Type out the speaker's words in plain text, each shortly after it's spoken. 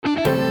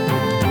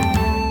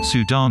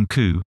Sudan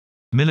coup.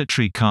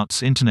 Military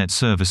cuts internet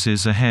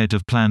services ahead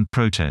of planned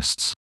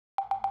protests.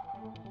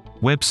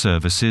 Web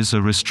services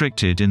are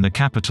restricted in the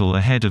capital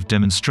ahead of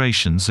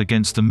demonstrations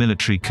against the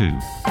military coup.